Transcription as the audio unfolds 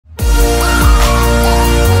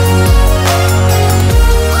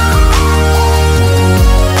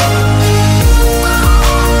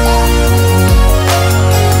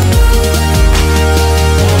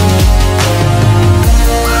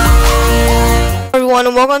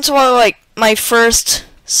everyone, and welcome to my first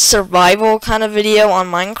survival kind of video on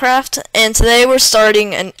Minecraft. And today we're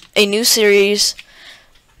starting a new series,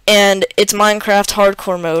 and it's Minecraft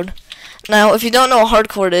Hardcore mode. Now, if you don't know what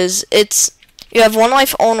hardcore is, you have one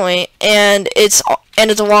life only, and it's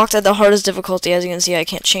locked at the hardest difficulty. As you can see, I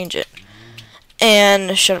can't change it.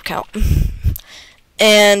 And shut up, cow.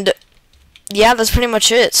 And yeah, that's pretty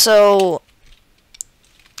much it. So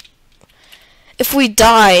if we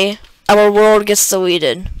die, our world gets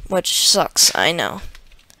deleted, which sucks, I know.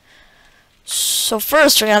 So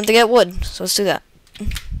first, we're gonna have to get wood, so let's do that.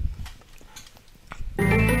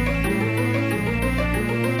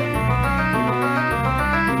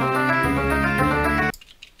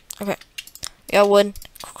 Okay, we got wood,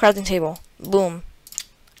 crafting table, boom.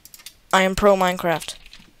 I am pro Minecraft.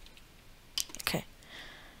 Okay.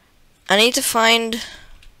 I need to find,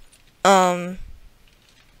 I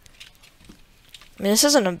mean, this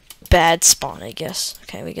isn't a bad spawn, I guess.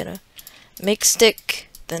 Okay, we gotta make stick,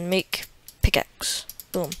 then make pickaxe.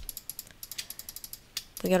 Boom.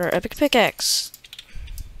 We got our epic pickaxe.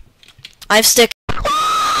 I have stick.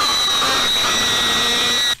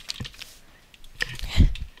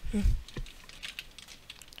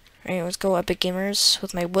 Alright, let's go Epic Gamers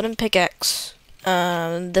with my wooden pickaxe.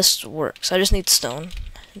 This works. I just need stone.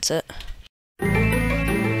 That's it.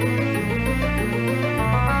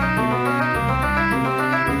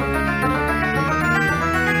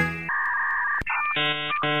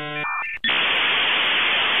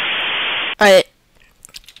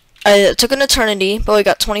 I took an eternity, but we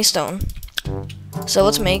got 20 stone. So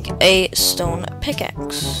let's make a stone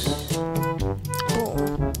pickaxe.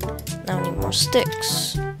 Boom. Now we need more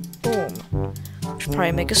sticks. Boom. Should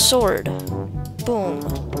probably make a sword. Boom.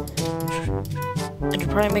 And should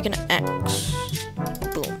probably make an axe.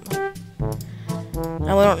 Boom.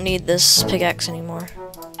 Now we don't need this pickaxe anymore.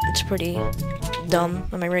 It's pretty dumb.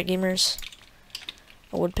 Am I right, gamers?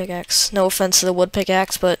 A wood pickaxe. No offense to the wood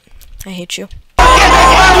pickaxe, but I hate you.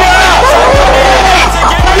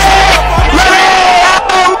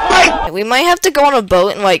 We might have to go on a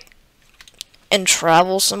boat and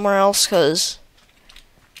travel somewhere else, cause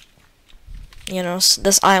you know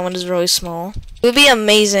this island is really small. It would be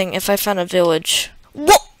amazing if I found a village.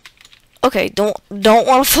 Whoa! Okay, don't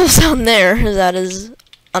want to fall down there. That is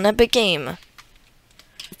an epic game.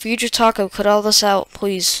 Future Taco, cut all this out,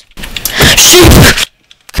 please. Sheep!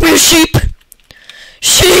 Come here, sheep!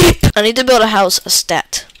 Sheep! I need to build a house, a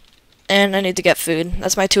stat. And I need to get food.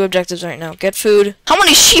 That's my two objectives right now. Get food. How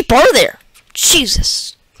many sheep are there?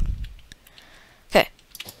 Jesus. Okay.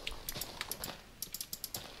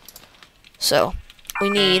 So, we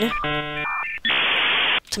need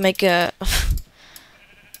to make a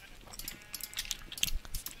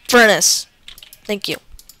furnace. Thank you.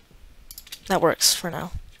 That works for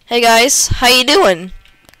now. Hey guys, how you doing?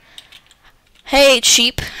 Hey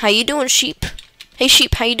sheep, how you doing, sheep? Hey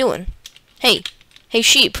sheep, how you doing? Hey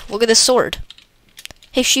sheep, look at this sword.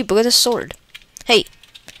 Hey sheep, look at this sword. Hey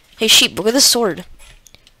sheep, look at this sword.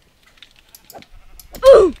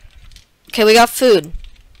 Ooh. Okay, we got food.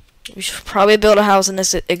 We should probably build a house in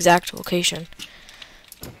this exact location.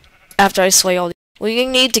 After I slay all the... We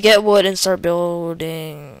need to get wood and start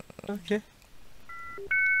building. Okay.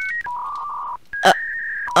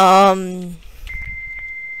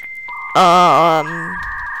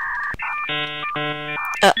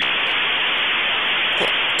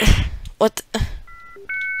 What?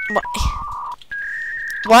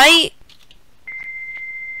 Why?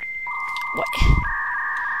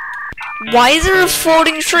 Why is there a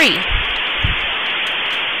floating tree?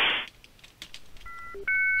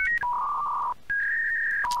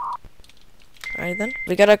 Alright then,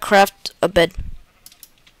 we gotta craft a bed.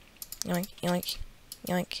 Yoink, yoink,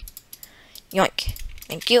 yoink, yoink.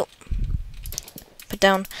 Thank you. Put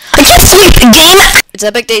down. I can't sleep again. It's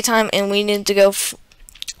epic daytime, and we need to go.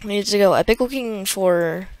 We need to go epic looking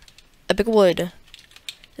for epic wood.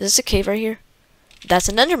 Is this a cave right here? That's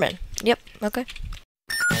an Enderman. Yep. Okay.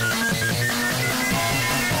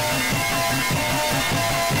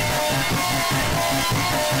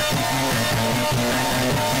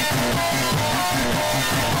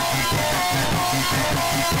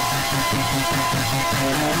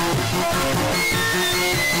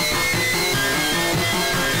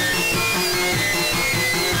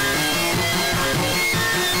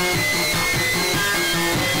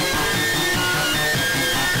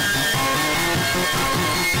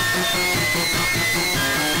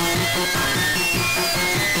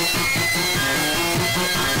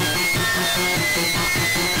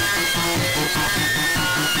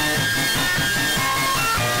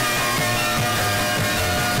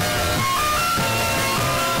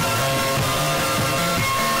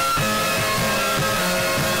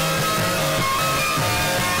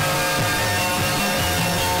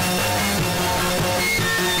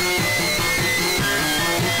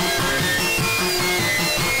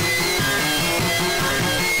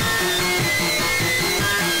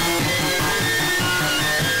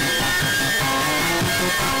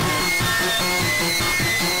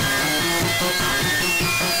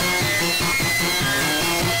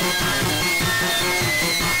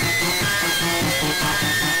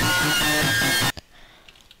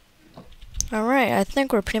 Alright, I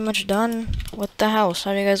think we're pretty much done with the house.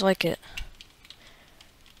 How do you guys like it?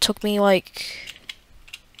 Took me like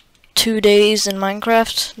 2 days in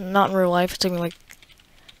Minecraft. Not in real life. It took me like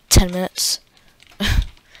 10 minutes.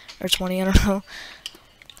 Or 20, I don't know.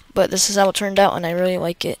 But this is how it turned out, and I really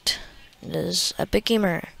like it. It is Epic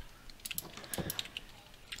Gamer.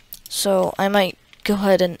 So, I might go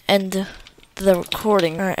ahead and end the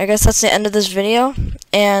recording. Alright, I guess that's the end of this video.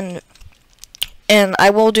 And I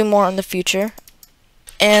will do more in the future.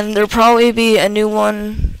 And there'll probably be a new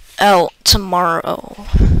one out tomorrow.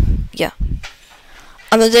 Yeah.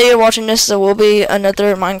 On the day you're watching this, there will be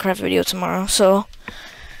another Minecraft video tomorrow. So,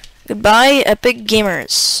 goodbye, Epic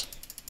Gamers.